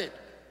answered it.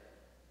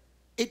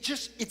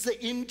 It's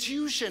the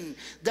intuition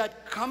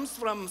that comes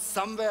from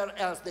somewhere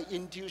else, the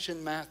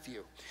intuition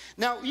Matthew.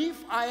 Now, if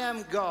I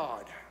am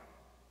God,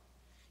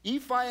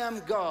 if I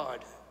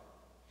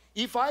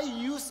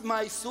use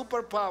my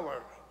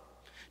superpower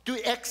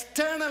to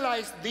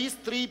externalize these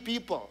three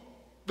people,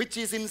 which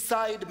is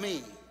inside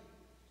me.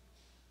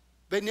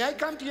 When I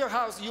come to your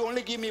house, you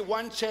only give me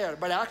one chair,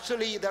 but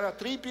actually there are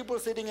three people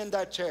sitting in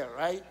that chair,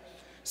 right?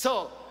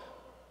 So,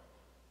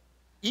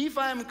 if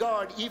I am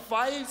God, if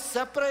I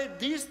separate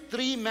these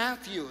three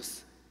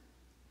Matthews,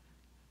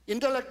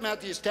 intellect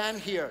Matthew, stand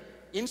here.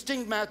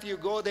 Instinct Matthew,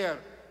 go there.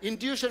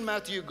 Intuition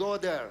Matthew, go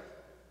there.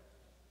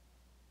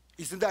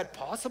 Isn't that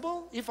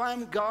possible? If I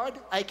am God,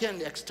 I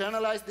can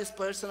externalize these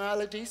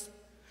personalities.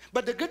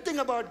 But the good thing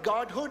about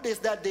Godhood is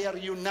that they are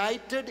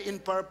united in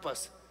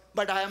purpose.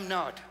 But I am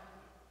not.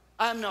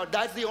 I am not.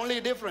 That's the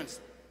only difference.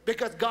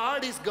 Because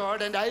God is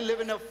God and I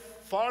live in a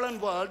fallen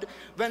world.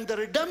 When the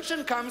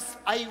redemption comes,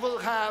 I will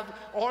have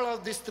all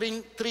of these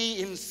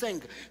three in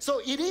sync. So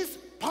it is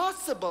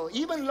possible,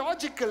 even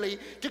logically,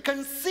 to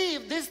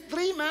conceive these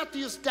three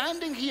Matthews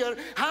standing here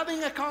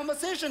having a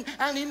conversation,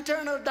 an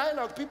internal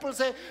dialogue. People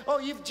say, oh,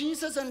 if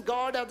Jesus and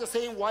God are the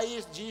same, why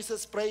is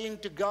Jesus praying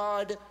to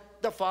God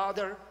the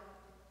Father?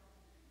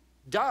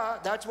 Duh,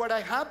 that's what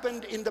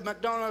happened in the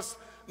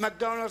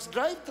McDonald's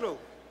drive-thru.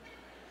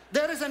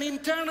 There is an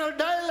internal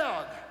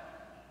dialogue.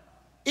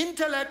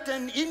 Intellect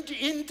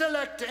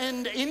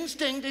and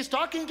instinct is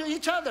talking to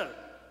each other.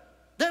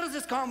 There is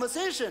this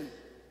conversation.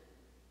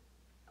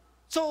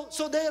 So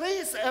there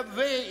is a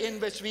way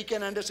in which we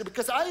can understand,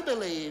 because I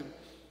believe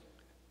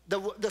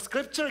the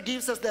scripture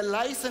gives us the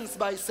license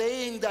by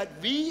saying that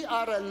we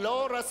are a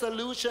low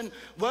resolution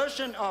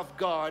version of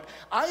God.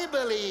 I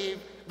believe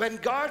when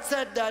God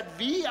said that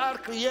we are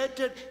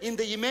created in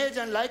the image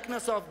and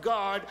likeness of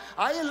God,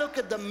 I look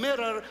at the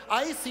mirror,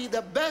 I see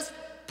the best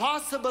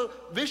possible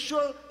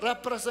visual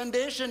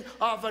representation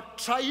of a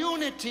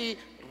triunity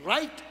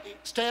right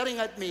staring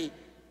at me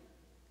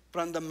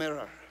from the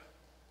mirror.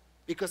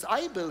 Because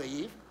I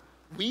believe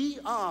we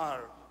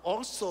are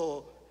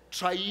also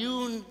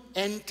triune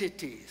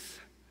entities,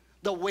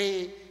 the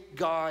way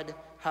God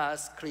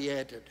has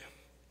created.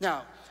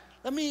 Now,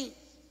 let me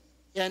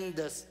end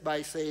this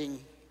by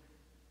saying,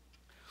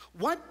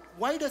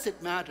 why does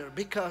it matter?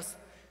 Because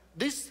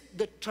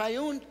the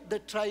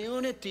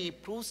triunity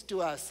proves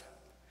to us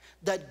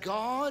that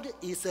God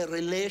is a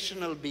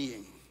relational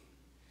being.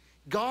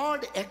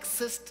 God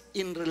exists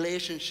in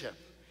relationship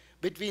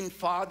between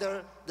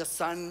Father, the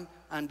Son,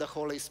 and the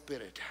Holy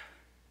Spirit.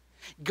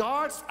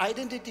 God's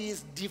identity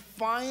is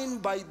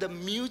defined by the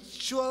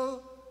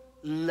mutual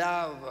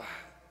love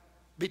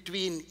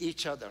between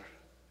each other.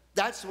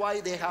 That's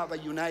why they have a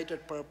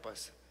united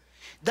purpose.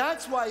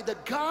 That's why the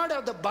God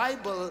of the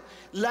Bible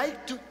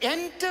likes to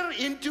enter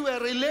into a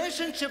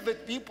relationship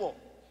with people.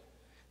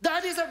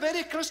 That is a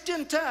very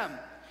Christian term.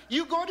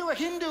 You go to a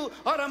Hindu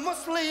or a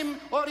Muslim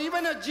or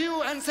even a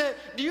Jew and say,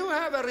 do you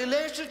have a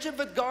relationship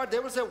with God? They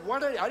will say,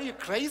 what are you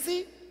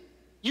crazy?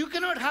 You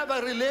cannot have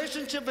a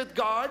relationship with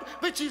God,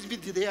 which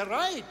they are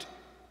right.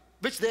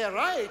 Which they are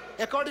right.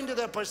 According to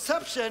their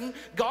perception,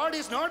 God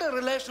is not a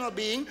relational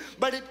being,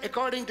 but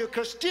according to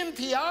Christian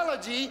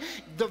theology,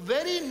 the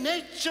very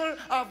nature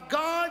of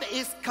God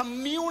is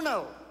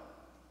communal.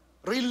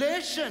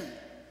 relation.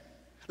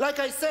 Like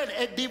I said,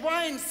 a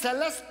divine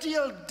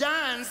celestial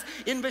dance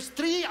in which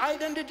three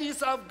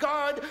identities of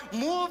God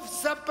move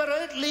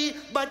separately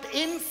but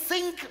in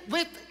sync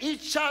with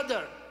each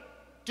other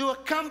to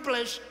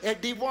accomplish a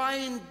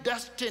divine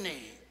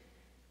destiny.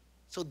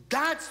 So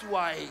that's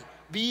why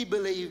we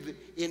believe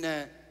in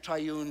a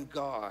triune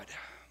God.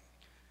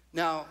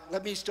 Now,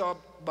 let me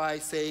stop by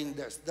saying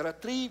this. There are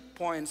 3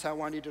 points I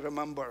want you to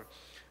remember.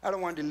 I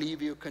don't want to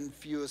leave you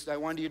confused. I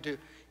want you to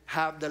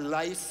have the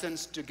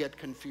license to get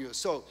confused.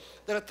 So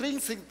there are 3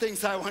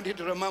 things I want you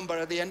to remember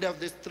at the end of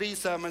these 3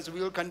 sermons. We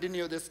will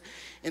continue this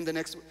in the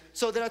next.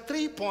 So there are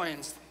 3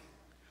 points.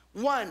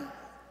 1,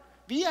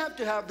 we have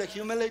to have the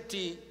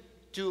humility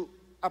to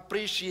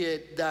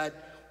appreciate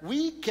that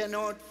we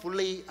cannot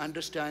fully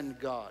understand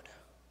God.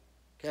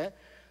 Okay?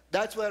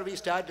 That's where we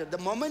started. The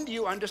moment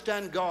you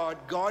understand God,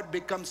 God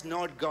becomes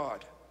not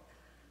God.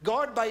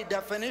 God, by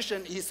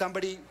definition, is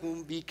somebody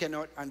whom we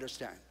cannot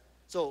understand.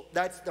 So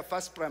that's the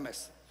first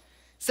premise.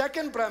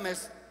 Second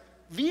premise,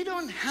 we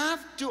don't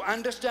have to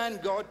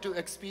understand God to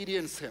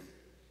experience him.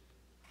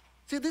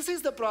 See, this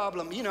is the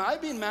problem. You know,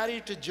 I've been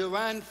married to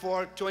Joanne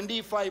for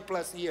 25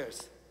 plus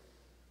years.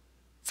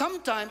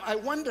 Sometimes I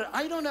wonder,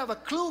 I don't have a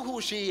clue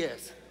who she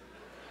is.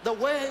 The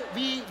way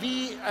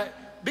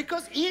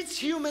because each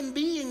human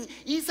being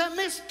is a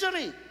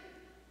mystery.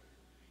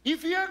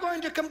 If you are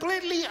going to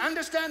completely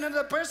understand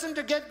another person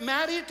to get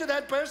married to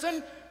that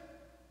person,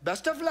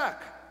 best of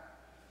luck.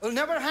 It will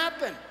never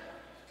happen.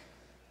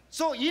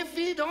 So if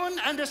we don't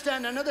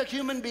understand another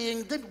human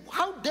being, then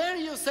how dare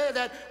you say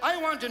that I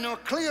want to know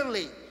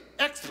clearly,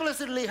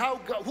 explicitly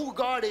who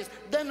God is,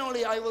 then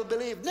only I will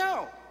believe.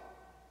 No.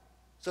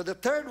 So the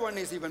third one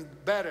is even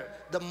better.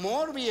 The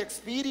more we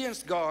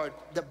experience God,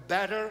 the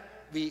better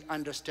we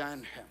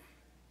understand him.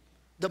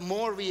 The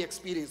more we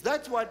experience.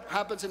 That's what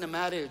happens in a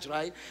marriage,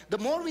 right? The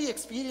more we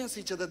experience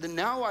each other, then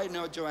now I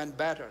know Joanne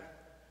better.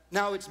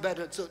 Now it's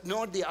better, so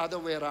not the other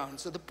way around.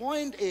 So the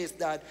point is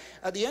that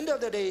at the end of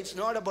the day, it's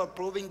not about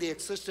proving the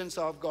existence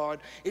of God.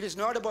 It is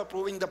not about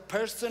proving the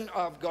person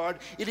of God.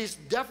 It is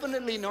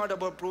definitely not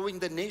about proving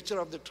the nature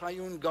of the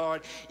triune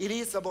God. It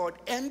is about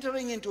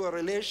entering into a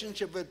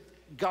relationship with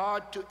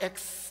God to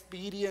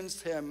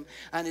experience him,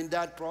 and in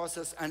that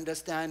process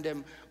understand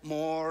him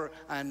more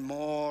and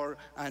more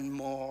and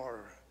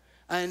more.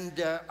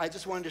 And I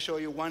just want to show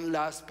you one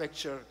last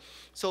picture.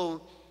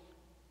 So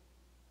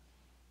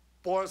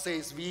Paul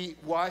says we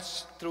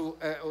watch through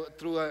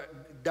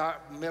a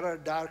mirror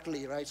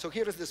darkly, right? So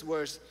here is this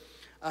verse.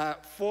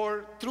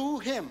 For through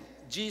him,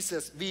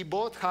 Jesus, we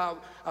both have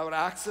our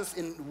access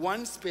in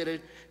one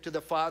spirit to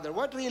the Father.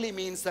 What really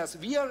means that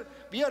we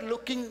are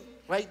looking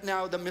right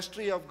now the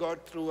mystery of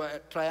God through a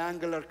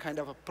triangular kind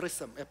of a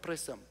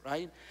prism,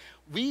 right?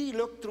 We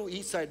look through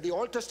each side. The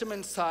Old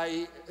Testament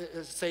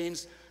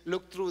saints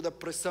look through the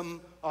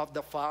prism of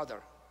the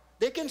Father.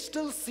 They can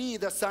still see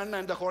the Son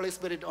and the Holy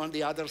Spirit on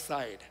the other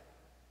side,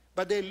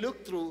 but they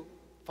look through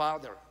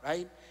Father,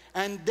 right?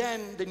 And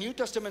then the New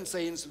Testament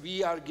saints,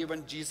 we are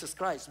given Jesus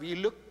Christ. We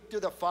look to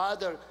the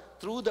Father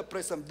through the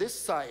prism, this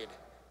side.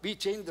 We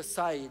change the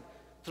side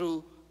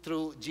through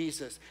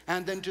Jesus.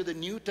 And then to the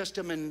New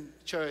Testament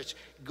church,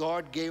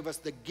 God gave us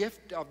the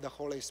gift of the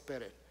Holy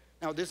Spirit.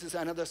 Now this is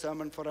another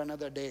sermon for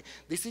another day.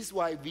 This is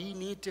why we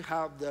need to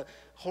have the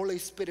Holy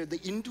Spirit,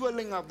 the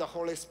indwelling of the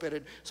Holy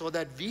Spirit, so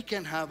that we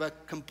can have a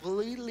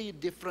completely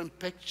different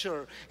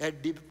picture, a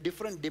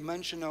different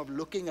dimension of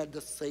looking at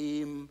the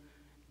same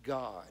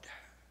God.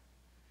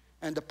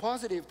 And the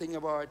positive thing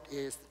about it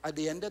is, at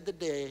the end of the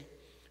day,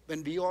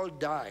 when we all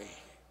die,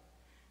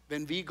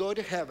 when we go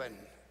to heaven,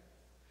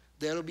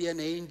 there will be an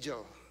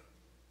angel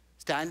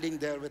standing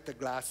there with the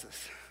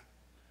glasses,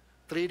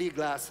 3D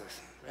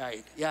glasses,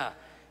 right? Yeah,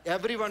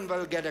 everyone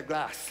will get a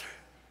glass,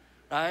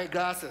 right?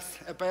 Glasses,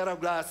 a pair of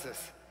glasses.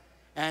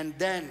 And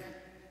then,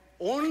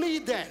 only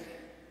then,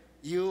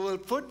 you will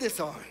put this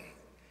on.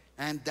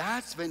 And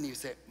that's when you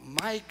say,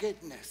 my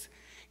goodness,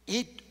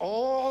 it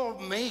all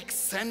makes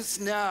sense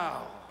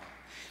now.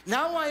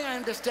 Now I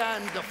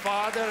understand the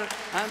Father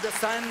and the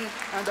Son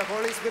and the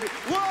Holy Spirit.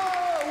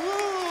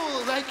 Whoa,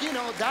 woo, like, you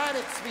know, that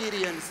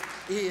experience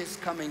is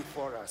coming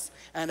for us.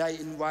 And I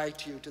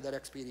invite you to that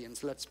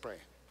experience. Let's pray.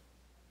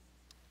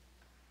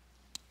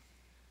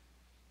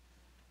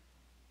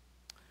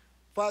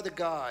 Father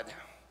God,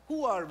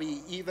 who are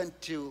we even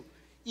to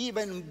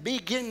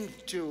begin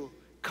to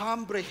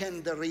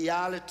comprehend the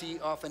reality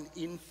of an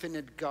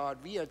infinite God?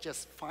 We are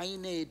just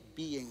finite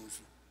beings.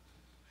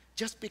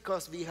 Just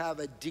because we have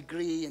a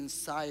degree in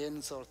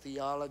science or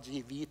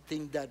theology, we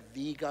think that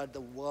we got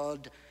the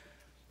world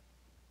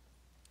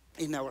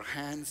in our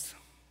hands.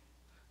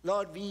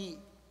 Lord, we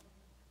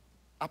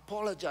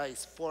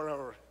apologize for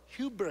our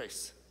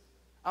hubris,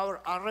 our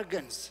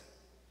arrogance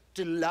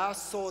to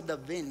lasso the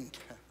wind,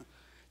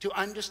 to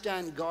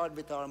understand God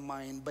with our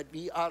mind. But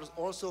we are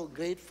also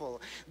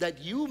grateful that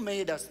you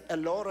made us a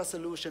low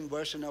resolution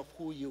version of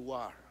who you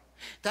are.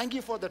 Thank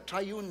you for the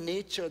triune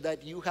nature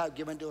that you have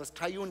given to us,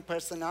 triune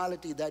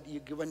personality that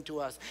you've given to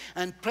us.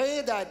 And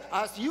pray that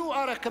as you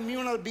are a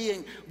communal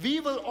being, we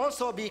will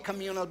also be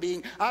communal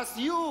being. As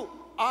you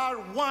are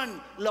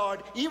one,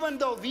 Lord, even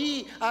though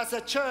we as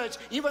a church,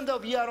 even though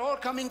we are all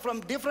coming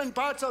from different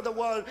parts of the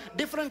world,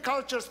 different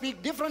cultures,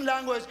 speak different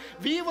language,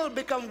 we will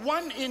become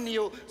one in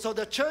you. So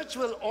the church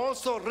will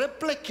also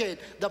replicate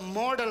the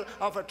model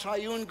of a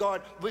triune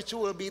God, which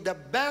will be the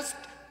best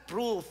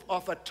proof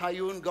of a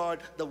triune God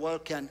the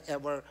world can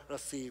ever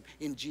receive.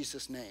 In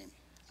Jesus' name,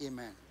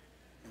 amen.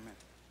 Amen.